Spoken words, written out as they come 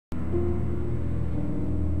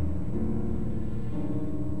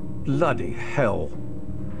Bloody hell.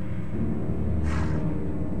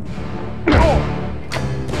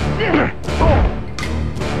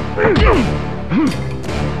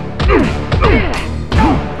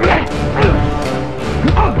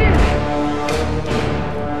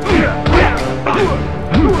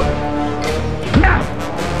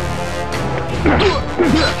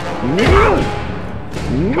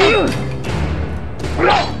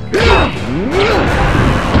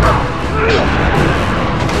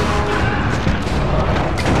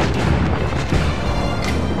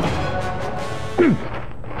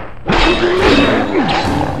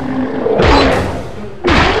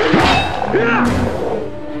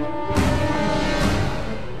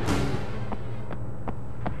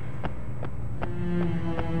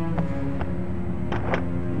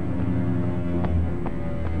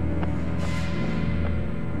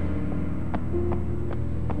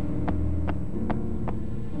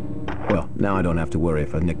 Well, now I don't have to worry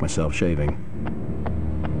if I nick myself shaving.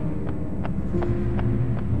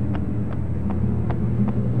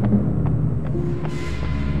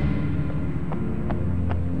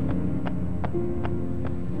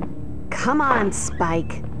 Come on,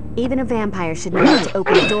 Spike. Even a vampire should know how to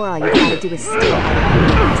open a door. All you gotta do is steal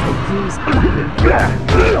as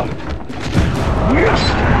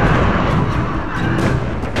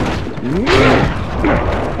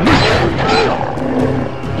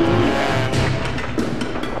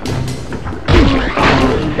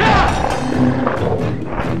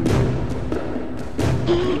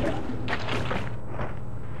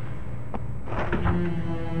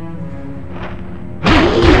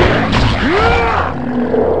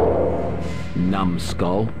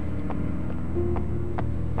Numbskull.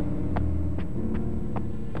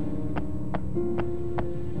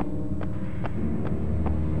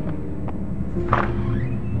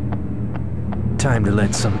 Time to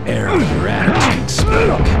let some air out of your attitude,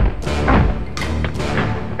 Spike.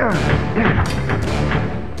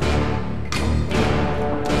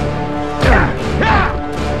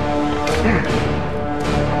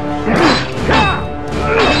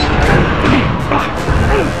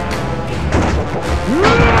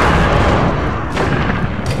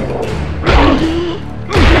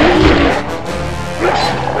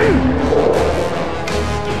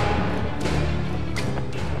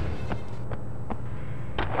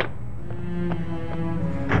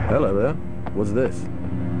 Hello there. What's this?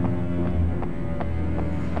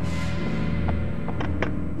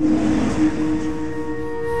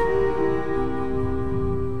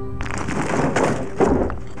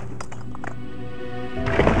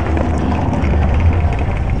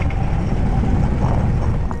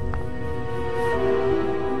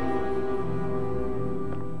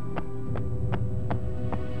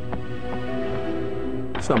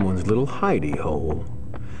 Someone's little hidey hole.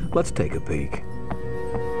 Let's take a peek.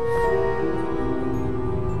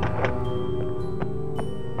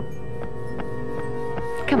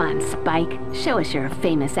 Come on, Spike. Show us your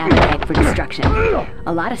famous appetite for destruction.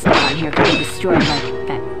 A lot of stuff on here could be destroyed, like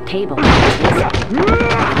that table.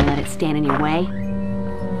 Wanna let it stand in your way?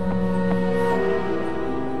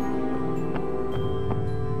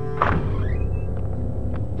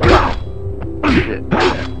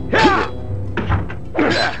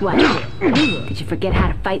 What? Did you forget how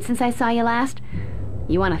to fight since I saw you last?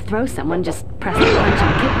 You want to throw someone, just press the punch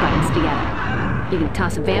and kick buttons together. You can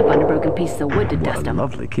toss a vamp under broken pieces of wood to dust them.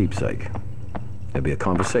 Lovely keepsake. It'd be a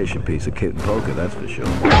conversation piece of kit and poker, that's for sure.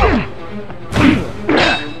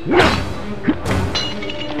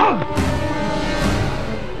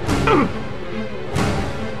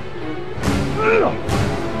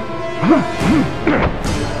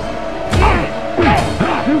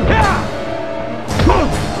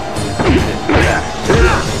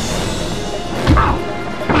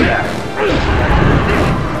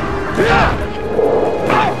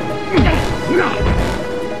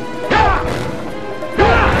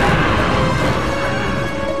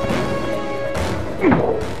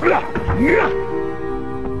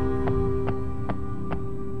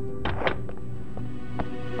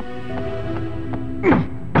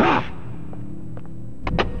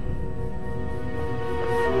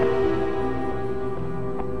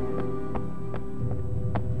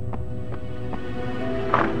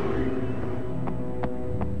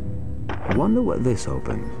 Wonder what this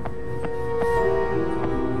opens.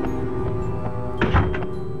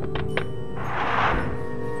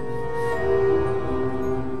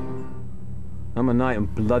 I'm a knight in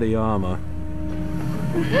bloody armor.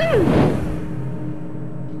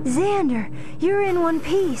 Xander, you're in one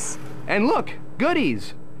piece. And look,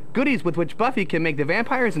 goodies! Goodies with which Buffy can make the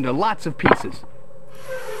vampires into lots of pieces.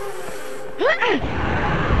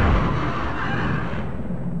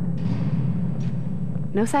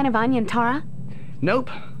 No sign of Anya and Tara? Nope.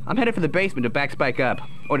 I'm headed for the basement to back Spike up.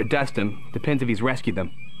 Or to dust him. Depends if he's rescued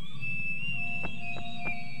them.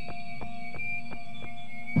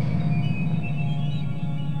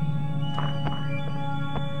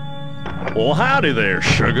 Well, howdy there,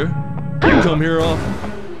 sugar. You come here often?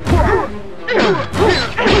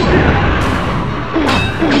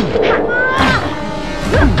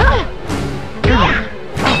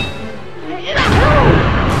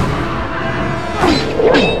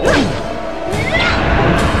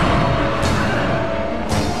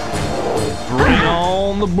 Bring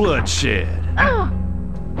on the bloodshed.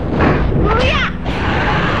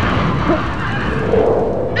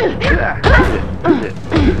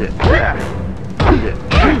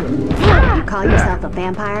 You call yourself a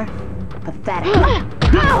vampire? Pathetic.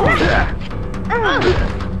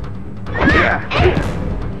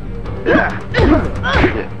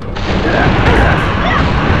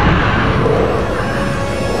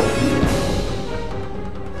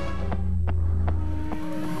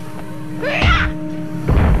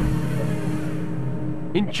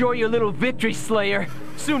 Enjoy your little victory, Slayer.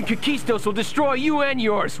 Soon Kakistos will destroy you and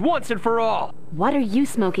yours, once and for all. What are you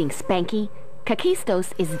smoking, Spanky?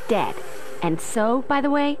 Kakistos is dead. And so, by the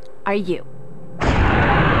way, are you.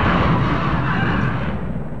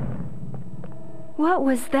 What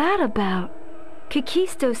was that about?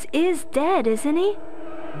 Kakistos is dead, isn't he?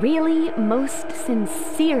 Really, most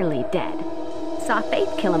sincerely dead. Saw Faith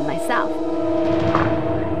kill him myself.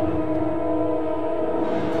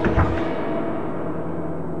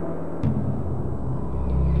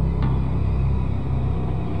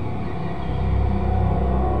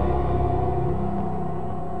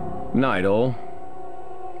 Night, all.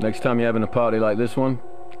 Next time you're having a party like this one,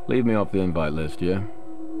 leave me off the invite list, yeah?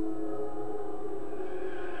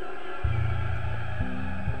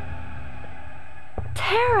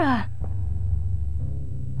 Tara!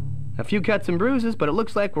 A few cuts and bruises, but it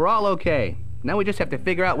looks like we're all okay. Now we just have to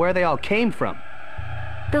figure out where they all came from.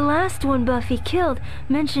 The last one Buffy killed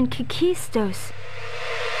mentioned Kakistos.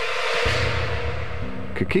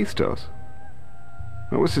 Kakistos?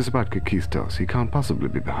 What's this about Kakistos? He can't possibly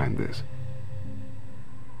be behind this.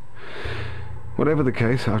 Whatever the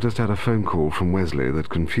case, I've just had a phone call from Wesley that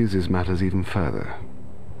confuses matters even further.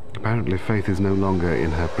 Apparently Faith is no longer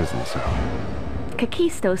in her prison cell.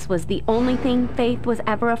 Kakistos was the only thing Faith was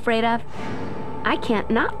ever afraid of. I can't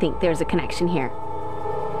not think there's a connection here.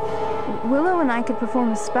 Willow and I could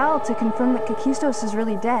perform a spell to confirm that Kakistos is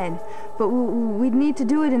really dead, but we'd need to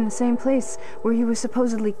do it in the same place where he was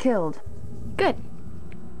supposedly killed. Good.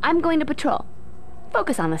 I'm going to patrol.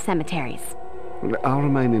 Focus on the cemeteries. I'll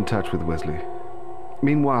remain in touch with Wesley.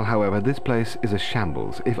 Meanwhile, however, this place is a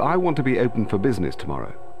shambles. If I want to be open for business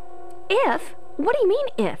tomorrow... If? What do you mean,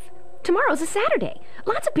 if? Tomorrow's a Saturday.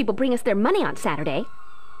 Lots of people bring us their money on Saturday.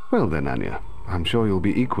 Well then, Anya, I'm sure you'll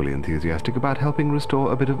be equally enthusiastic about helping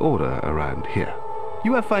restore a bit of order around here.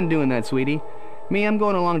 You have fun doing that, sweetie. Me, I'm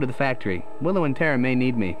going along to the factory. Willow and Tara may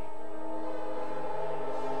need me.